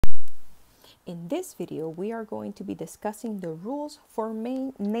In this video, we are going to be discussing the rules for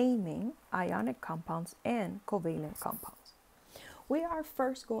naming ionic compounds and covalent compounds. We are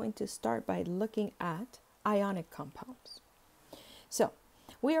first going to start by looking at ionic compounds. So,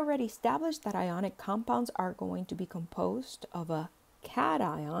 we already established that ionic compounds are going to be composed of a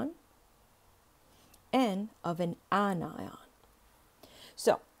cation and of an anion.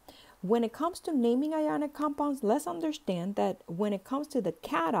 So, when it comes to naming ionic compounds, let's understand that when it comes to the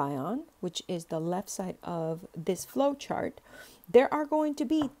cation, which is the left side of this flow chart, there are going to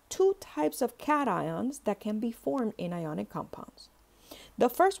be two types of cations that can be formed in ionic compounds. The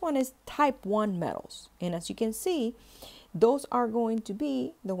first one is type 1 metals. And as you can see, those are going to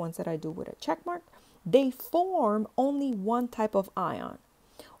be the ones that I do with a check mark. They form only one type of ion.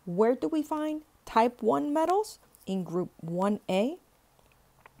 Where do we find type 1 metals? In group 1A,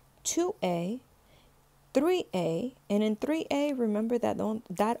 2A, 3A, and in 3A, remember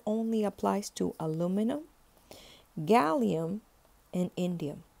that only applies to aluminum, gallium, and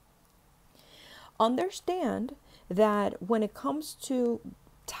indium. Understand that when it comes to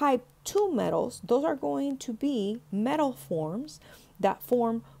type 2 metals, those are going to be metal forms that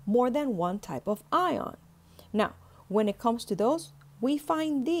form more than one type of ion. Now, when it comes to those, we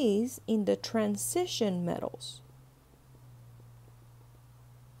find these in the transition metals.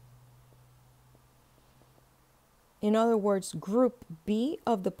 In other words, group B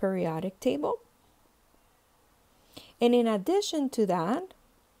of the periodic table. And in addition to that,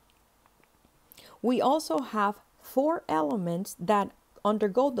 we also have 4 elements that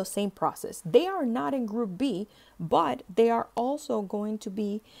undergo the same process. They are not in group B, but they are also going to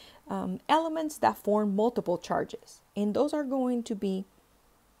be elements that form multiple charges. And those are going to be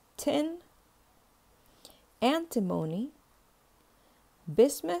tin, antimony,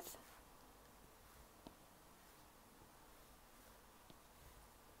 bismuth,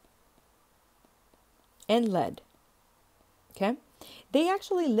 and lead. Okay, they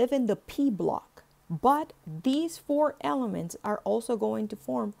actually live in the P block, but these 4 elements are also going to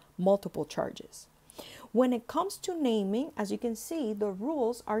form multiple charges. When it comes to naming, as you can see, the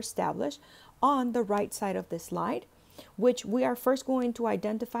rules are established on the right side of the slide, which we are first going to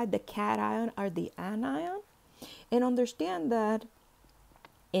identify the cation or the anion, and understand that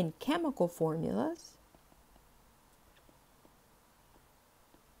in chemical formulas,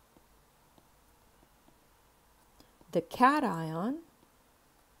 the cation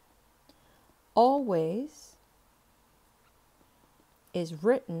always is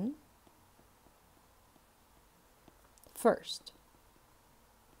written first.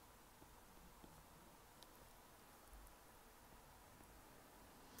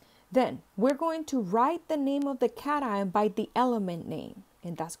 Then we're going to write the name of the cation by the element name,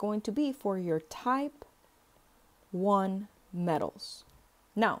 and that's going to be for your type 1 metals.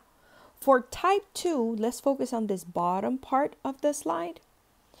 Now, for type 2, let's focus on this bottom part of the slide,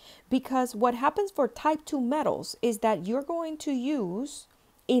 because what happens for type 2 metals is that you're going to use,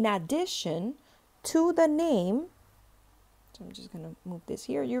 in addition to the name, so I'm just going to move this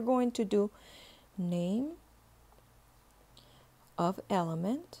here, you're going to do name of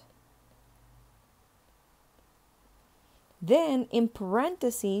element, then in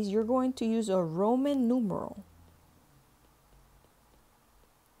parentheses, you're going to use a Roman numeral.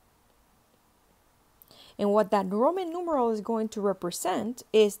 And what that Roman numeral is going to represent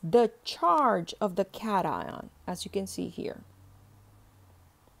is the charge of the cation, as you can see here.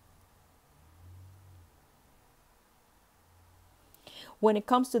 When it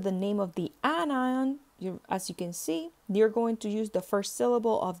comes to the name of the anion, as you can see, you're going to use the first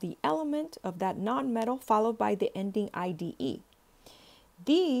syllable of the element of that non-metal followed by the ending IDE.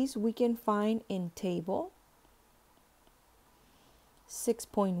 These we can find in table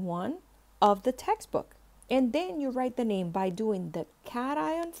 6.1 of the textbook. And then you write the name by doing the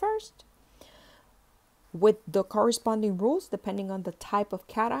cation first with the corresponding rules depending on the type of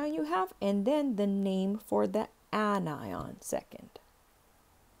cation you have, and then the name for the anion second.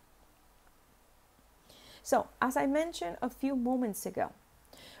 So, as I mentioned a few moments ago,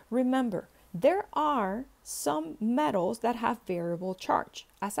 remember, there are some metals that have variable charge.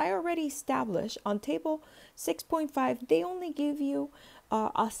 As I already established on table 6.5, they only give you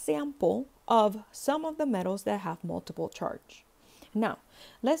a sample of some of the metals that have multiple charge. Now,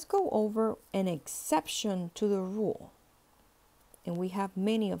 let's go over an exception to the rule. And we have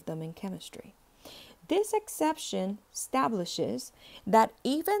many of them in chemistry. This exception establishes that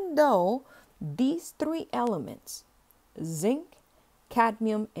even though these 3 elements, zinc,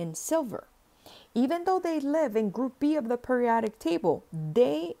 cadmium, and silver, even though they live in group B of the periodic table,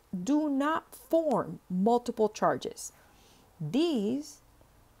 they do not form multiple charges. These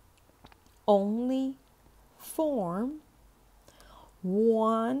only form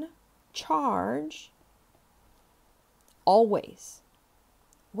one charge always.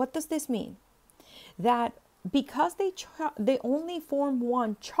 What does this mean? That because they only form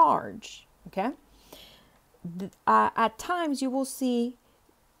one charge, okay? At times you will see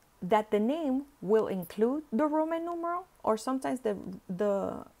that the name will include the Roman numeral, or sometimes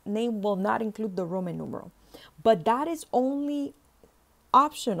the name will not include the Roman numeral. But that is only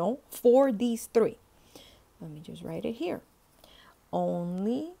optional for these three. Let me just write it here.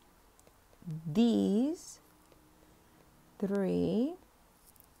 Only these three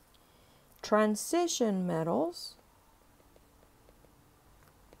transition metals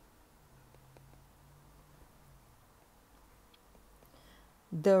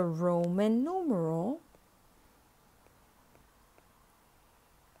the Roman numeral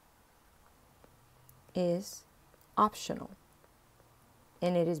is optional.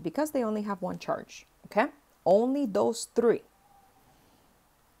 And it is because they only have one charge, okay? Only those three.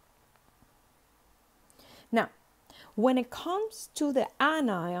 Now, when it comes to the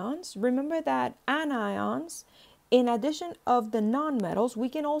anions, remember that anions, in addition of the nonmetals, we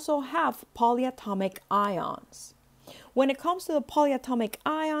can also have polyatomic ions. When it comes to the polyatomic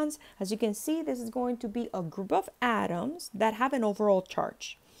ions, as you can see, this is going to be a group of atoms that have an overall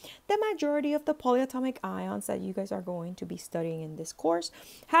charge. The majority of the polyatomic ions that you guys are going to be studying in this course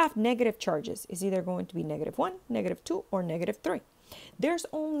have negative charges. It's either going to be -1, -2, or -3. There's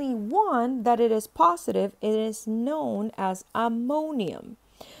only one that it is positive. It is known as ammonium.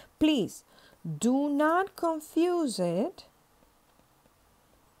 Please do not confuse it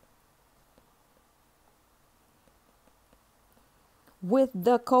with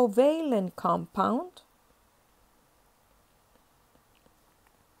the covalent compound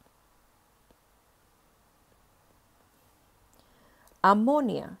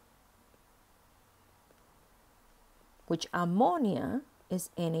ammonia, which ammonia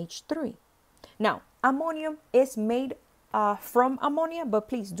is NH3. Now, ammonium is made from ammonia, but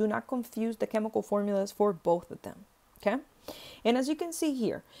please do not confuse the chemical formulas for both of them, okay? And as you can see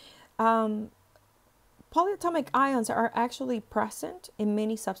here, polyatomic ions are actually present in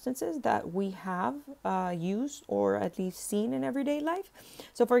many substances that we have used or at least seen in everyday life.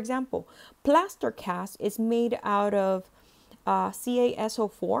 So for example, plaster cast is made out of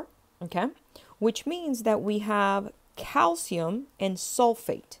CaSO4, okay, which means that we have calcium and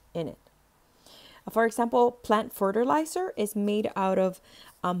sulfate in it. For example, plant fertilizer is made out of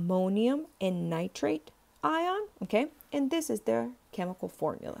ammonium and nitrate ion, okay, and this is their chemical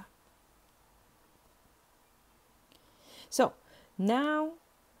formula. So now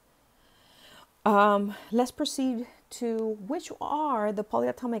let's proceed to which are the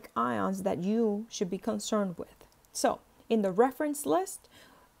polyatomic ions that you should be concerned with. So in the reference list,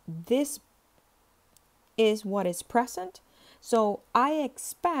 this is what is present. So I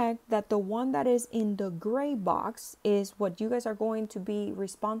expect that the one that is in the gray box is what you guys are going to be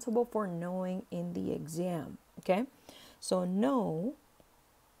responsible for knowing in the exam, okay? So know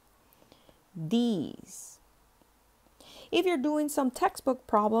these. If you're doing some textbook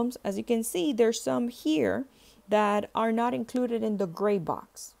problems, as you can see, there's some here that are not included in the gray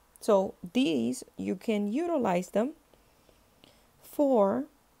box. So these, you can utilize them for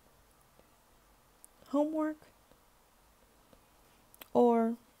homework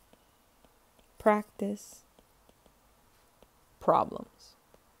or practice problems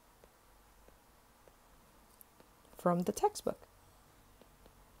from the textbook.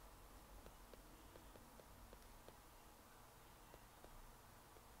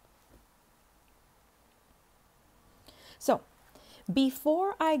 So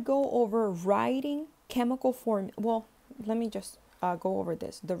before I go over writing chemical form, well, let me just go over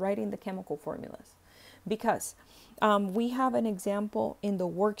this, the writing the chemical formulas, because we have an example in the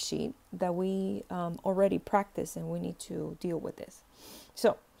worksheet that we already practiced and we need to deal with this.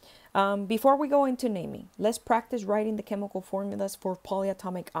 So before we go into naming, let's practice writing the chemical formulas for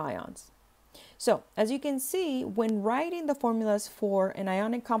polyatomic ions. So as you can see, when writing the formulas for an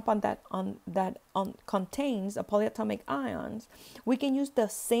ionic compound that contains a polyatomic ions, we can use the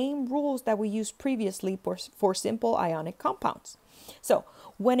same rules that we used previously for simple ionic compounds. So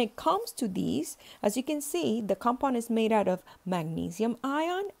when it comes to these, as you can see, the compound is made out of magnesium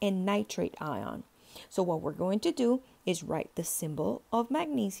ion and nitrate ion. So what we're going to do is write the symbol of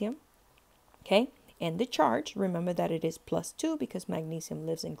magnesium, okay, and the charge. Remember that it is +2 because magnesium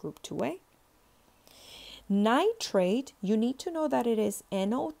lives in group 2A. Nitrate, you need to know that it is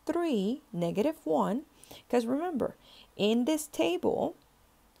NO3 -1, because remember, in this table,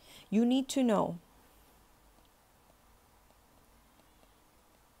 you need to know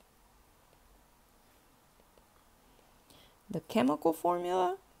the chemical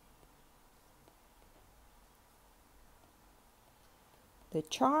formula, the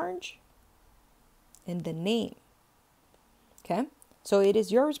charge, and the name. Okay, so it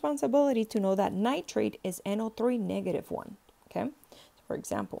is your responsibility to know that nitrate is NO3 -1. Okay, so for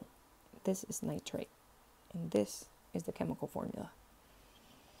example, this is nitrate, and this is the chemical formula.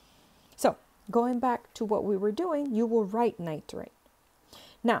 So going back to what we were doing, you will write nitrate.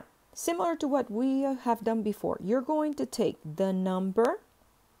 Now, similar to what we have done before, you're going to take the number,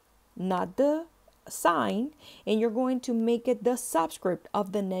 not the sign, and you're going to make it the subscript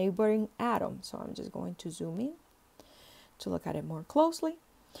of the neighboring atom. So I'm just going to zoom in to look at it more closely.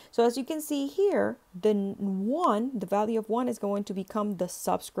 So as you can see here, the value of 1 is going to become the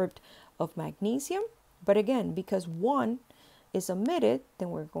subscript of magnesium. But again, because 1 is omitted, then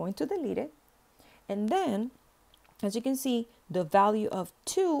we're going to delete it. And then, as you can see, the value of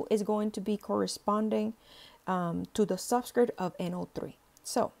 2 is going to be corresponding to the subscript of NO3.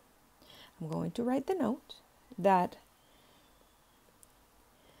 So I'm going to write the note that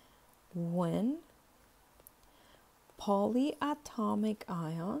when polyatomic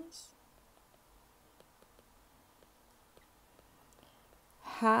ions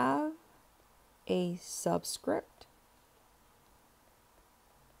have a subscript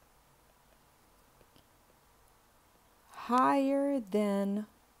higher than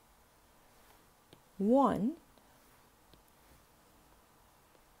 1,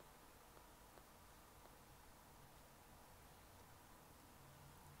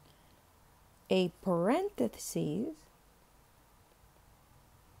 a parenthesis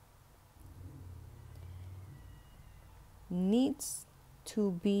needs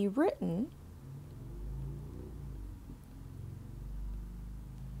to be written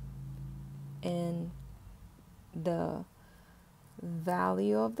and the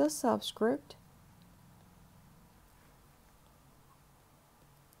value of the subscript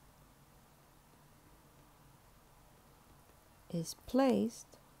is placed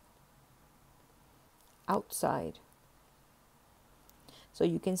outside. So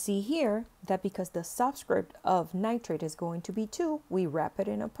you can see here that because the subscript of nitrate is going to be 2, we wrap it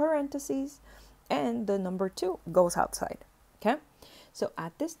in a parenthesis and the number 2 goes outside. Okay, so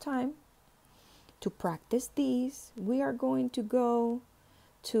at this time, to practice these, we are going to go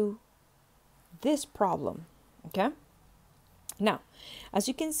to this problem. Okay, now as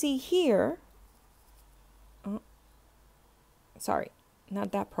you can see here, sorry,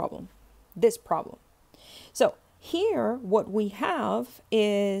 not that problem, this problem. So here, what we have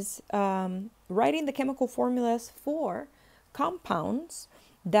is writing the chemical formulas for compounds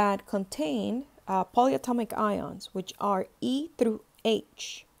that contain polyatomic ions, which are E through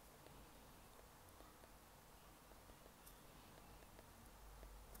H.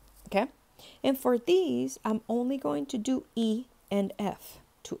 Okay, and for these, I'm only going to do E and F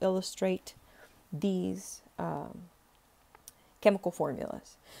to illustrate these chemical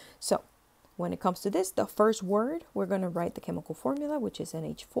formulas. So when it comes to this, the first word, we're going to write the chemical formula, which is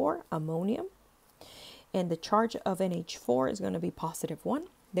NH4, ammonium. And the charge of NH4 is going to be +1.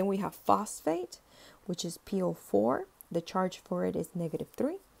 Then we have phosphate, which is PO4. The charge for it is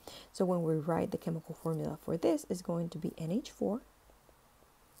 -3. So when we write the chemical formula for this, is going to be NH4,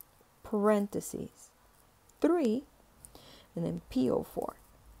 parentheses, 3, and then PO4.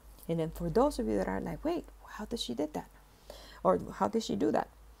 And then for those of you that are like, wait, how did she did that? Or how did she do that?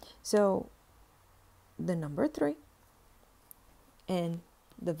 So the number 3 and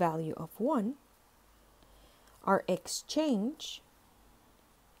the value of 1 are exchanged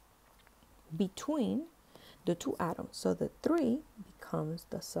between the two atoms. So the 3 becomes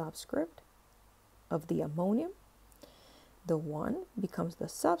the subscript of the ammonium. The 1 becomes the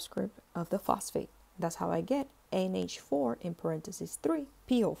subscript of the phosphate. That's how I get NH4 in parentheses 3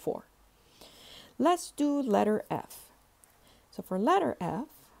 PO4. Let's do letter F. So for letter F,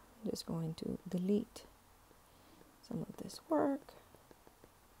 I'm just going to delete some of this work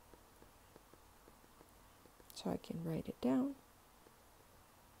so I can write it down.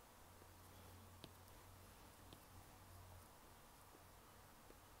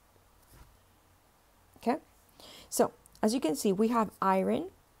 Okay, so as you can see, we have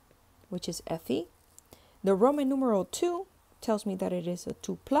iron, which is Fe. The Roman numeral 2 tells me that it is a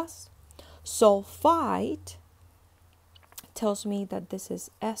 2+. Sulfite tells me that this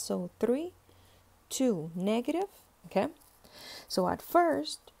is SO3, 2-. Okay, so at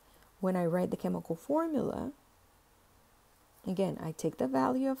first, when I write the chemical formula, again, I take the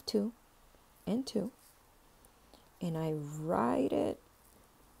value of 2 and 2, and I write it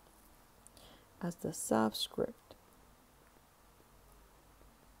as the subscript,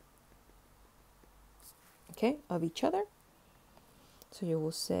 okay, of each other. So you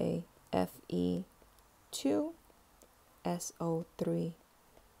will say Fe2, SO3,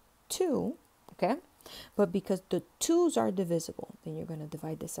 2, okay? But because the 2's are divisible, then you're going to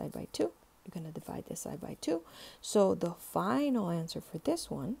divide this side by 2. You're going to divide this side by 2. So the final answer for this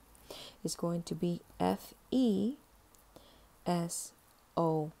one is going to be FeSO3.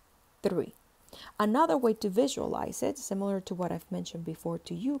 Another way to visualize it, similar to what I've mentioned before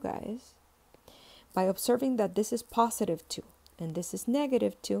to you guys, by observing that this is positive 2 and this is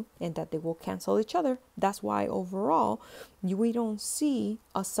negative 2 and that they will cancel each other. That's why overall we don't see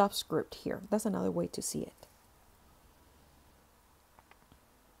a subscript here. That's another way to see it.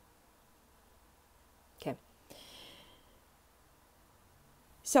 Okay.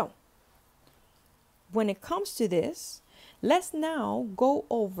 So when it comes to this, let's now go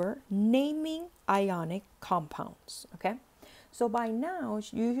over naming ionic compounds, okay? So by now,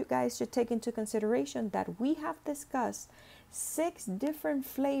 you guys should take into consideration that we have discussed 6 different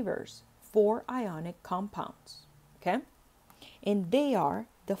flavors for ionic compounds, okay? And they are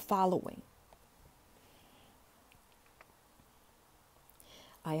the following.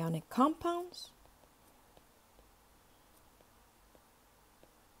 Ionic compounds,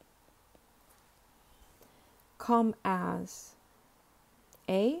 come as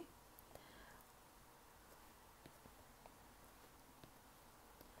a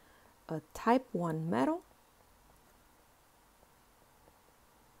type 1 metal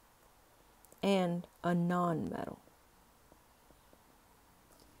and a non-metal.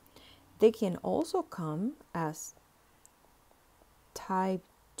 They can also come as type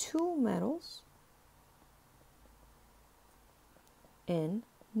 2 metals and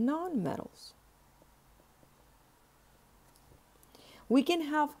non-metals. We can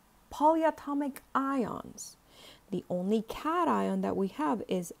have polyatomic ions. The only cation that we have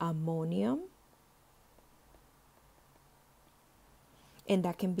is ammonium, and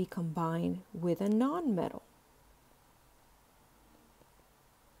that can be combined with a non-metal.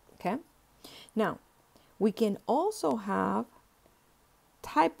 Okay? Now, we can also have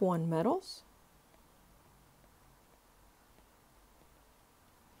type 1 metals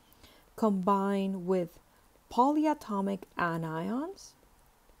combined with polyatomic anions,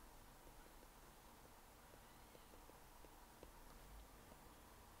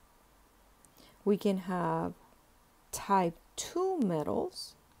 we can have type 2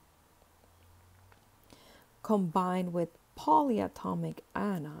 metals combined with polyatomic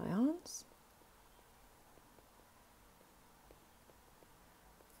anions,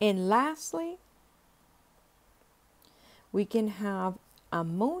 and lastly, we can have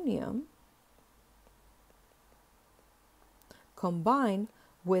ammonium combined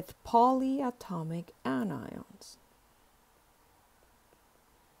with polyatomic anions.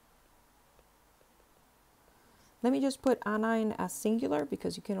 Let me just put anion as singular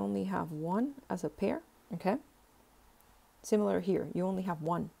because you can only have one as a pair, okay? Similar here, you only have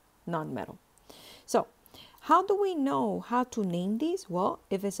one non-metal. So, how do we know how to name these? Well,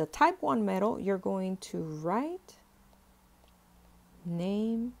 if it's a type 1 metal, you're going to write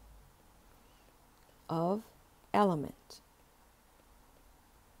name of element.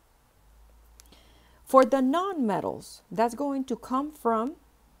 For the non-metals, that's going to come from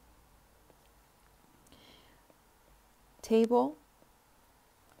table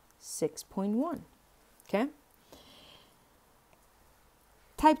 6.1, okay?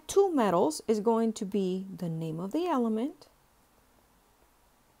 Type 2 metals is going to be the name of the element,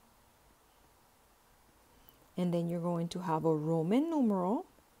 and then you're going to have a Roman numeral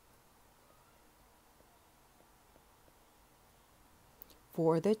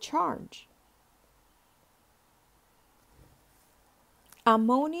for the charge.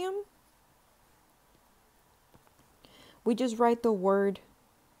 Ammonium, we just write the word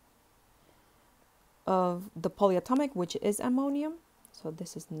of the polyatomic, which is ammonium. So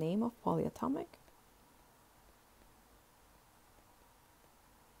this is name of polyatomic.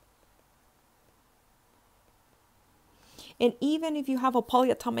 And even if you have a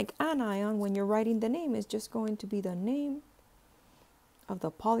polyatomic anion, when you're writing the name, it's just going to be the name of the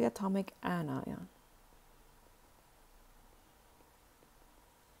polyatomic anion.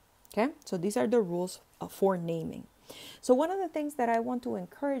 Okay, so these are the rules for naming. So one of the things that I want to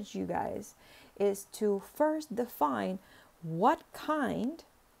encourage you guys is to first define what kind,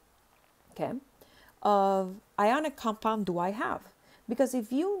 okay, of ionic compound do I have? Because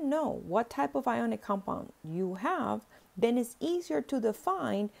if you know what type of ionic compound you have, then it's easier to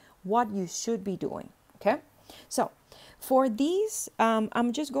define what you should be doing, okay? So for these,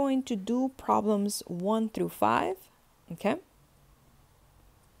 I'm just going to do problems 1 through 5, okay?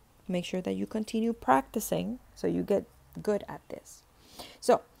 Make sure that you continue practicing so you get good at this.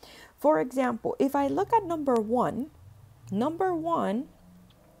 So, for example, if I look at number one,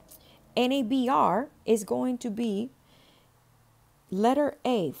 NABR is going to be letter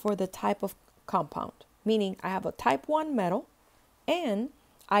A for the type of compound, meaning I have a type 1 metal and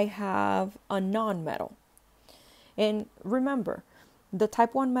I have a non-metal. And remember, the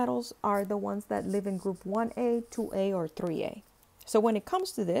type 1 metals are the ones that live in group 1A, 2A, or 3A. So when it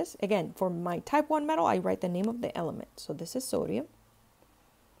comes to this, again, for my type 1 metal, I write the name of the element. So this is sodium.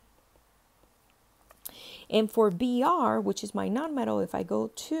 And for Br, which is my nonmetal, if I go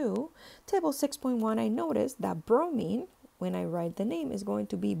to table 6.1, I notice that bromine, when I write the name, is going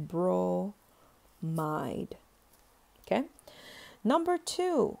to be bromide. Okay. Number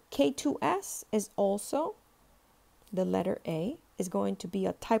 2, K2S is also the letter A, is going to be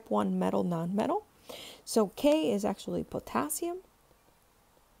a type 1 metal, nonmetal. So K is actually potassium.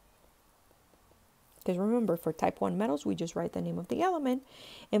 Because remember, for type 1 metals, we just write the name of the element.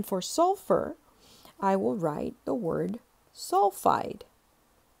 And for sulfur, I will write the word sulfide.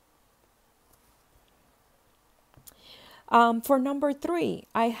 For number 3,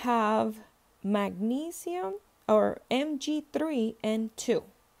 I have magnesium, or Mg3N2.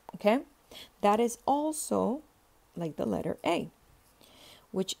 Okay, that is also like the letter A,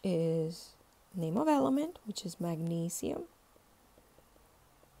 which is name of element, which is magnesium.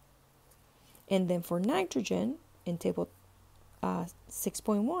 And then for nitrogen, in table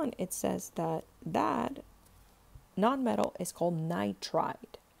 6.1, it says that nonmetal is called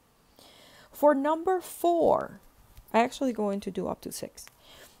nitride. For number 4, I actually going to do up to 6.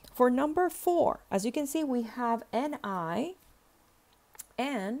 For number 4, as you can see, we have Ni,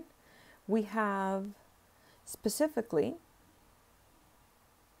 and we have specifically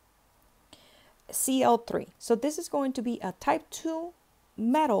Cl3. So this is going to be a type 2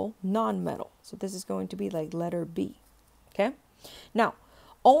 metal, non-metal. So this is going to be like letter B. Okay. Now,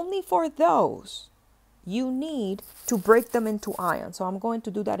 only for those, you need to break them into ions. So I'm going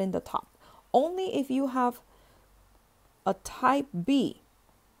to do that in the top. Only if you have a type B,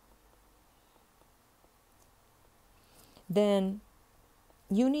 then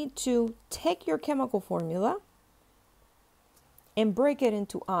you need to take your chemical formula and break it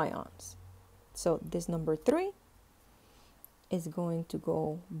into ions. So this number 3 is going to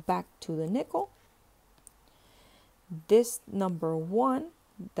go back to the nickel. This number 1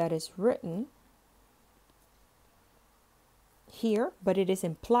 that is written here, but it is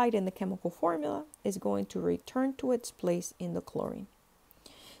implied in the chemical formula, is going to return to its place in the chlorine.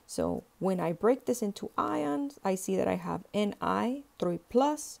 So when I break this into ions, I see that I have Ni3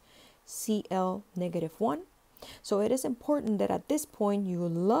 plus, Cl negative 1. So it is important that at this point you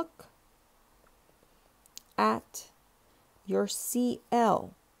look at your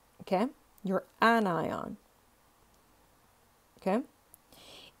Cl, okay, your anion, okay.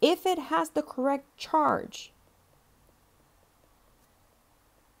 If it has the correct charge,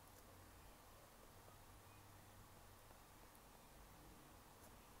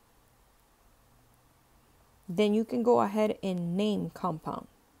 then you can go ahead and name compound.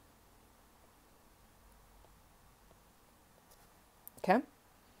 Okay.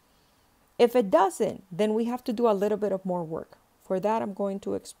 If it doesn't, then we have to do a little bit of more work. For that, I'm going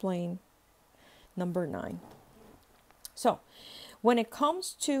to explain number 9. So when it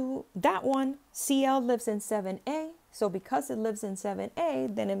comes to that one, Cl lives in 7A. So because it lives in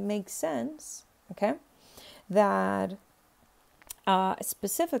 7A, then it makes sense, okay, that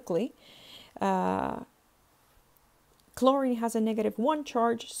specifically chlorine has a negative 1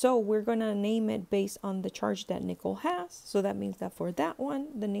 charge, so we're going to name it based on the charge that nickel has. So that means that for that one,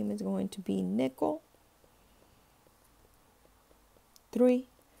 the name is going to be nickel 3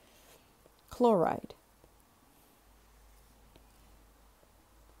 chloride.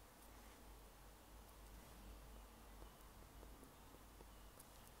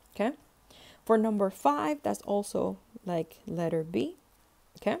 Okay. For number 5, that's also like letter B.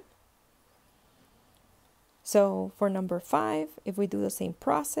 Okay. So for number 5, if we do the same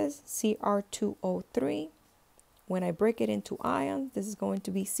process, Cr2O3, when I break it into ions, this is going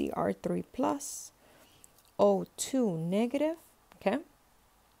to be Cr3 plus, O2 negative, okay?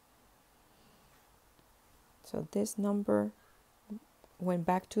 So this number went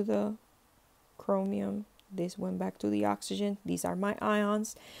back to the chromium, this went back to the oxygen. These are my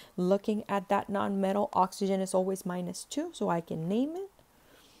ions. Looking at that non-metal, oxygen is always -2, so I can name it.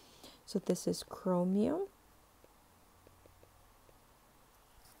 So this is chromium.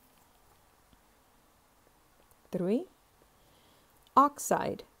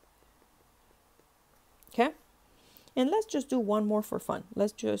 Oxide. Okay, and let's just do one more for fun.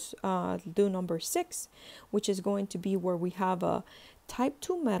 Let's just do number 6, which is going to be where we have a type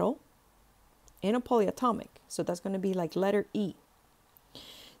 2 metal in a polyatomic. So that's going to be like letter E.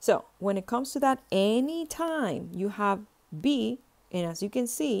 So when it comes to that, anytime you have B, and as you can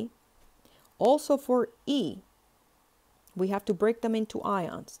see, also for E, we have to break them into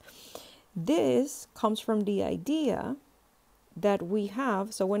ions. This comes from the idea that we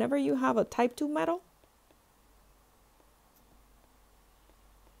have, so whenever you have a type 2 metal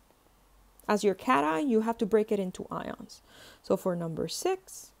as your cation, you have to break it into ions. So for number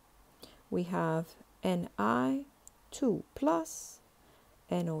 6, we have Ni2 plus,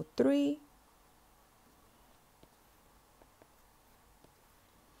 NO3,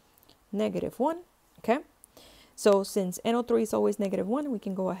 -1, okay? So since NO3 is always -1, we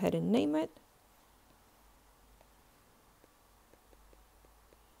can go ahead and name it.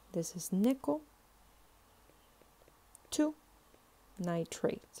 This is nickel 2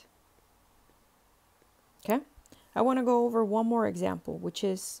 nitrate. Okay, I want to go over one more example, which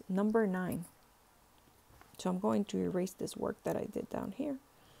is number 9. So I'm going to erase this work that I did down here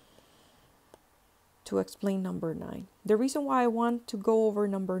to explain number 9. The reason why I want to go over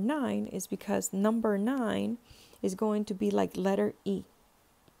number 9 is because number 9 is going to be like letter E.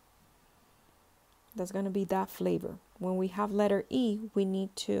 That's going to be that flavor. When we have letter E, we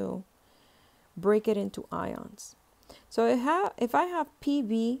need to break it into ions. So if I have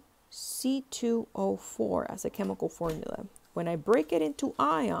PbC2O4 as a chemical formula, when I break it into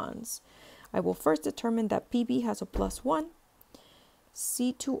ions, I will first determine that Pb has a +1,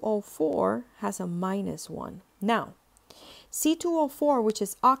 C2O4 has a -1. Now, C2O4, which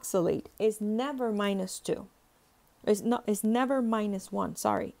is oxalate, is never -2. It's never -1,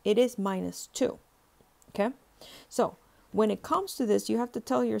 sorry. It is -2, okay? So, when it comes to this, you have to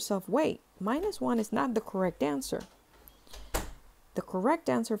tell yourself, wait, -1 is not the correct answer. The correct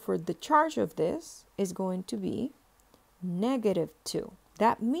answer for the charge of this is going to be -2.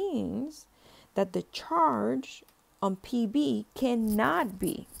 That means that the charge on Pb cannot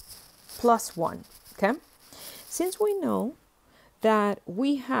be +1, okay? Since we know that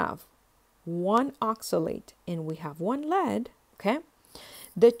we have one oxalate and we have one lead, okay,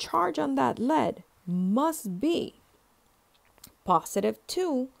 the charge on that lead must be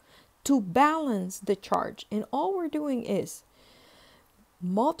 +2 to balance the charge. And all we're doing is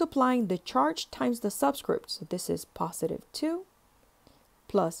multiplying the charge times the subscript. So this is +2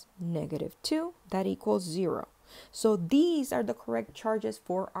 plus -2, that equals 0. So these are the correct charges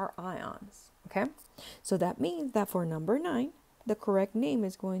for our ions, okay? So that means that for number 9, the correct name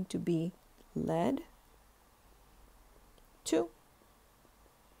is going to be lead 2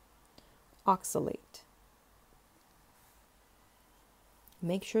 oxalate.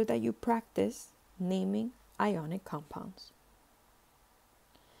 Make sure that you practice naming ionic compounds.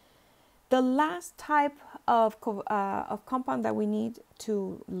 The last type of compound that we need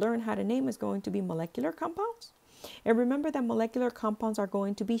to learn how to name is going to be molecular compounds. And remember that molecular compounds are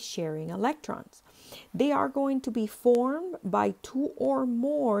going to be sharing electrons. They are going to be formed by 2 or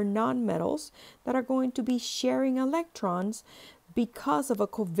more nonmetals that are going to be sharing electrons because of a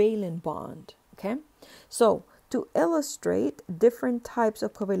covalent bond, okay? So to illustrate different types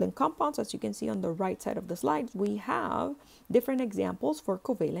of covalent compounds, as you can see on the right side of the slide, we have different examples for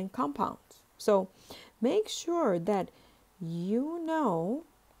covalent compounds. So make sure that you know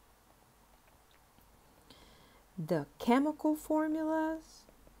the chemical formulas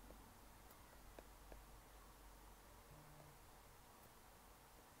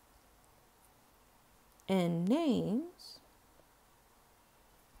and names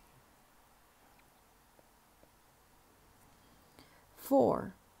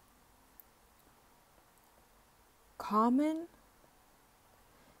for common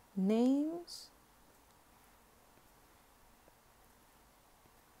names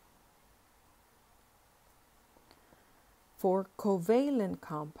for covalent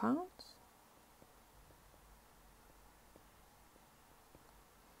compounds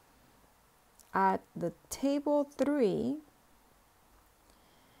at the table 3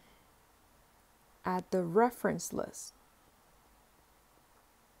 at the reference list.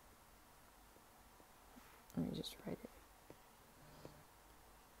 Let me just write it.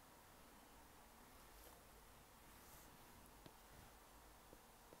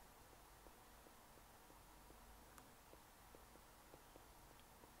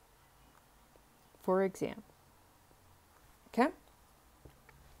 For example, okay?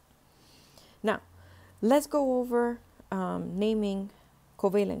 Now, let's go over naming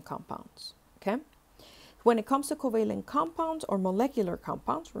covalent compounds, okay? When it comes to covalent compounds or molecular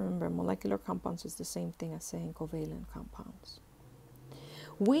compounds, remember molecular compounds is the same thing as saying covalent compounds.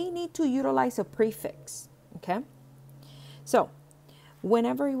 We need to utilize a prefix, okay? So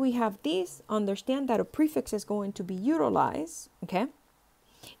whenever we have these, understand that a prefix is going to be utilized, okay,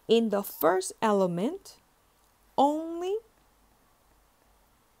 in the first element only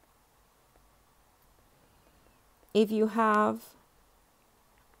if you have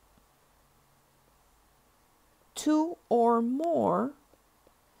two or more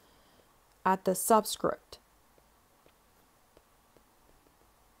at the subscript.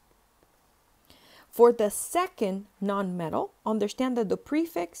 For the second nonmetal, understand that the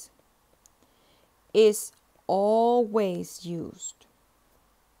prefix is always used.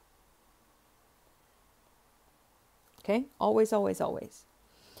 Okay, always, always, always.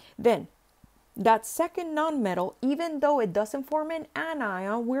 Then, that second nonmetal, even though it doesn't form an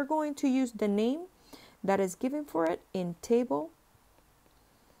anion, we're going to use the name that is given for it in table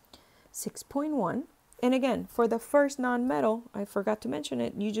 6.1. And again, for the first nonmetal, I forgot to mention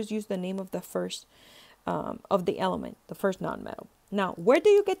it, you just use the name of the first, of the element, the first nonmetal. Now, where do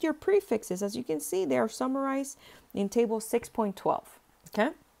you get your prefixes? As you can see, they are summarized in table 6.12, okay?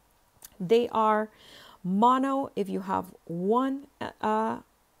 They are mono if you have one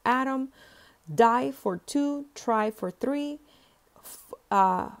atom, di for 2, tri for 3,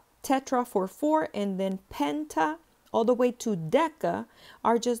 tetra for 4, and then penta all the way to deca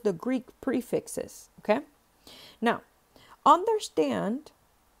are just the Greek prefixes, okay? Now, understand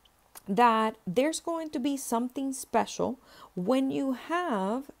that there's going to be something special when you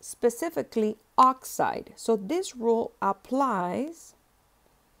have specifically oxide. So this rule applies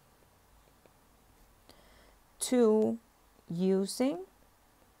to using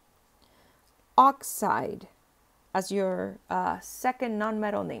oxide as your second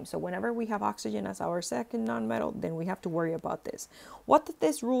nonmetal name. So whenever we have oxygen as our second nonmetal, then we have to worry about this. What does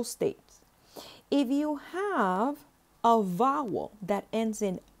this rule state? If you have a vowel that ends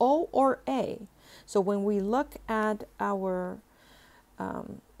in O or A, so when we look at our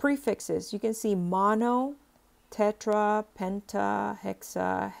prefixes, you can see mono, tetra, penta,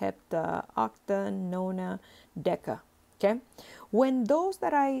 hexa, hepta, octa, nona, deca, okay? When those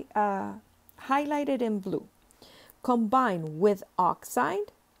that I highlighted in blue combine with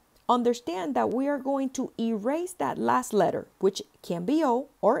oxide, understand that we are going to erase that last letter, which can be O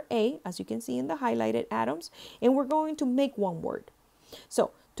or A, as you can see in the highlighted atoms, and we're going to make one word.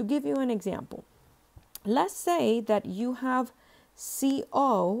 So, to give you an example, let's say that you have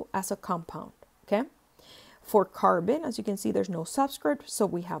CO as a compound, okay? For carbon, as you can see, there's no subscript, so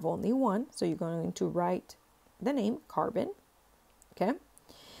we have only one. So you're going to write the name carbon, okay?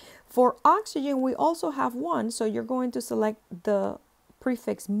 For oxygen, we also have one, so you're going to select the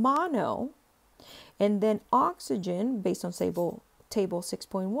prefix mono, and then oxygen, based on table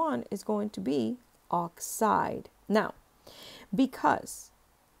 6.1, is going to be oxide. Now, because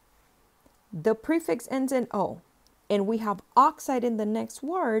the prefix ends in O, and we have oxide in the next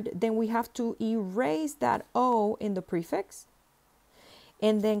word, then we have to erase that O in the prefix,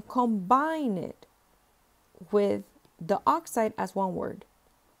 and then combine it with the oxide as one word.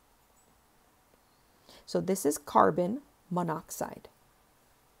 So this is carbon monoxide.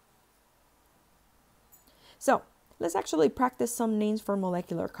 So let's actually practice some names for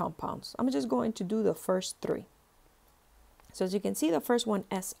molecular compounds. I'm just going to do the first three. So as you can see, the first one,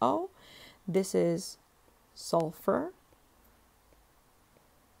 SO, this is sulfur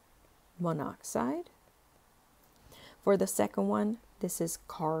monoxide. For the second one, this is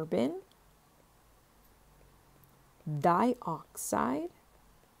carbon dioxide.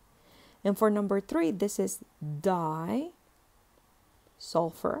 And for number 3, this is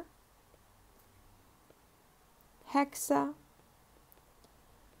sulfur hexa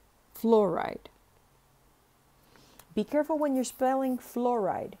fluoride. Be careful when you're spelling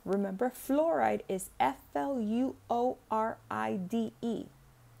fluoride. Remember, fluoride is F-L-U-O-R-I-D-E.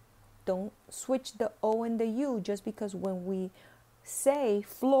 Don't switch the O and the U just because when we say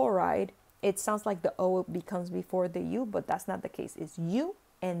fluoride, it sounds like the O becomes before the U, but that's not the case. It's U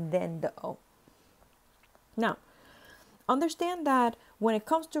and then the O. Now, understand that when it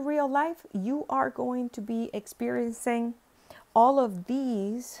comes to real life, you are going to be experiencing all of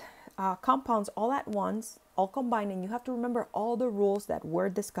these compounds all at once, all combined, and you have to remember all the rules that were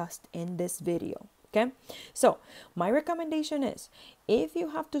discussed in this video. Okay, so my recommendation is, if you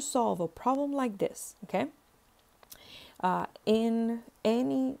have to solve a problem like this, okay, in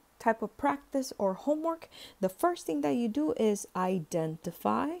any type of practice or homework, the first thing that you do is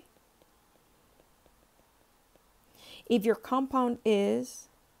identify if your compound is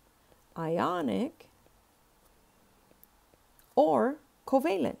ionic or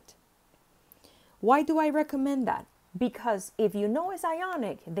covalent. Why do I recommend that? Because if you know it's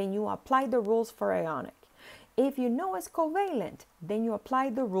ionic, then you apply the rules for ionic. If you know it's covalent, then you apply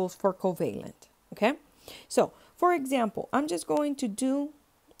the rules for covalent. Okay? So, for example, I'm just going to do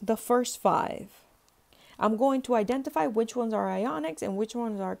the first 5. I'm going to identify which ones are ionics and which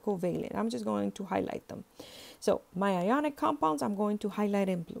ones are covalent. I'm just going to highlight them. So my ionic compounds, I'm going to highlight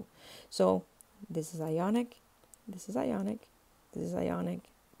in blue. So this is ionic, this is ionic, this is ionic,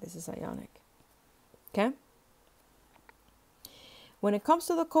 this is ionic. Okay? When it comes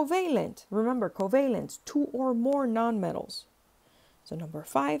to the covalent, remember covalents, 2 or more nonmetals. So number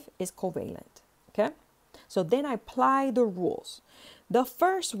 5 is covalent. Okay? So then I apply the rules. The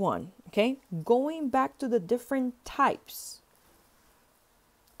first one, okay, going back to the different types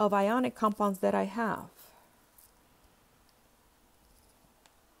of ionic compounds that I have.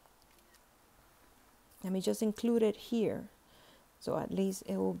 Let me just include it here. So at least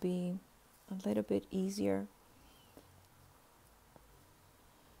it will be a little bit easier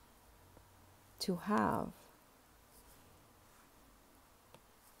to have.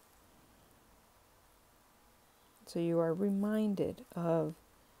 So you are reminded of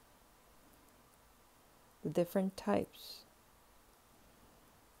the different types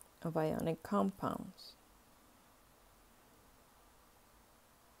of ionic compounds.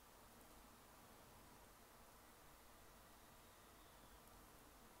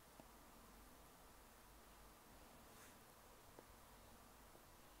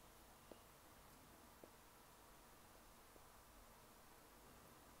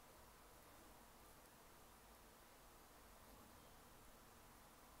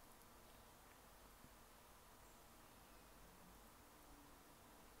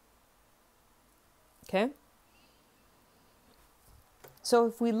 Okay? So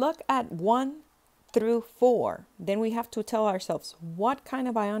if we look at 1 through 4, then we have to tell ourselves, what kind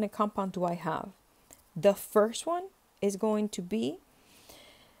of ionic compound do I have? The first one is going to be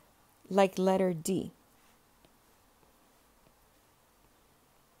like letter D.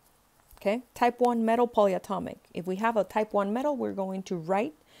 Okay? Type 1 metal polyatomic. If we have a type 1 metal, we're going to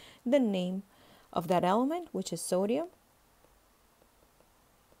write the name of that element, which is sodium.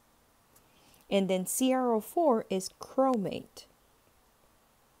 And then CrO4 is chromate.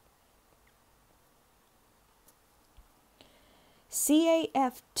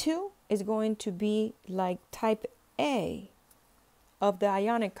 CaF2 is going to be like type A of the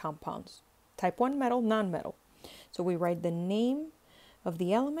ionic compounds. Type 1 metal, non-metal. So we write the name of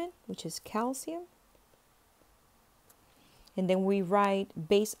the element, which is calcium. And then we write,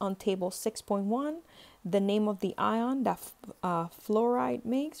 based on table 6.1, the name of the ion that fluoride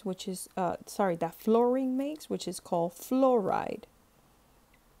makes, which is, that fluorine makes, which is called fluoride.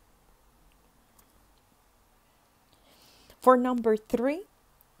 For number 3,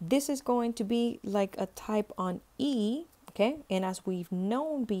 this is going to be like a type on E, okay? And as we've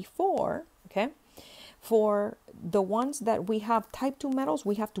known before, okay, for the ones that we have type 2 metals,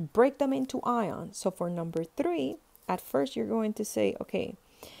 we have to break them into ions. So for number 3, at first you're going to say, okay,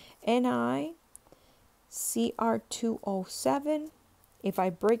 NiCr2O7. If I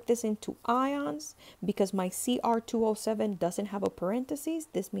break this into ions, because my Cr2O7 doesn't have a parentheses,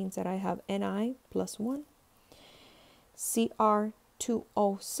 this means that I have Ni plus 1.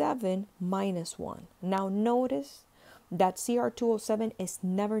 Cr2O7 minus 1. Now notice that Cr2O7 is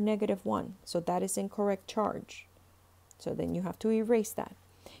never negative 1. So that is incorrect charge. So then you have to erase that.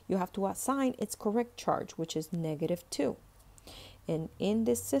 You have to assign its correct charge, which is negative 2. And in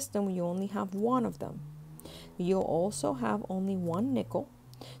this system, you only have one of them. You'll also have only one nickel.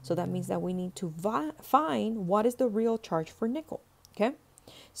 So that means that we need to find what is the real charge for nickel. Okay?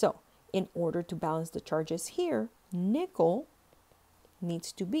 So in order to balance the charges here, nickel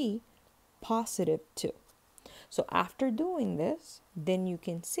needs to be positive 2. So after doing this, then you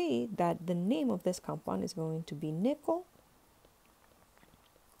can see that the name of this compound is going to be nickel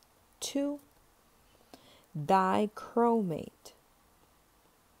 2 dichromate.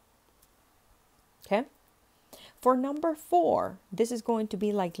 Okay? For number 4, this is going to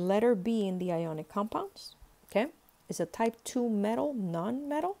be like letter B in the ionic compounds. Okay? It's a type 2 metal,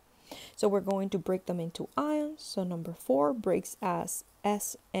 non-metal. So we're going to break them into ions. So number 4 breaks as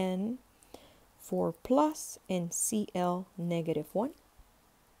SN4 plus and Cl negative 1.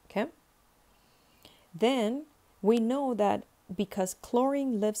 Okay? Then we know that because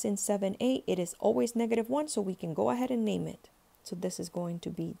chlorine lives in 7A, it is always negative 1, so we can go ahead and name it. So this is going to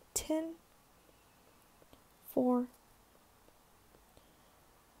be tin 4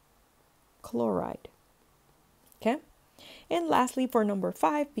 chloride. Okay? And lastly, for number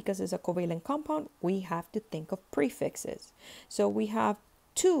 5, because it's a covalent compound, we have to think of prefixes. So we have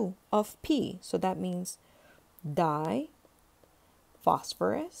 2 of P, so that means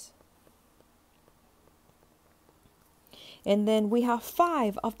diphosphorus. And then we have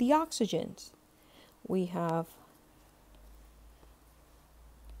 5 of the oxygens. We have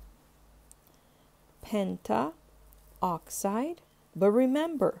pentaoxide. But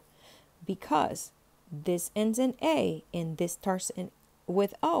remember, because this ends in A and this starts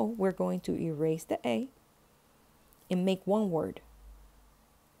with O, we're going to erase the A and make one word.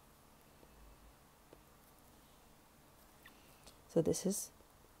 So this is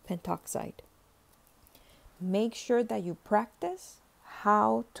pentoxide. Make sure that you practice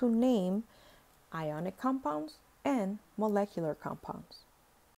how to name ionic compounds and molecular compounds.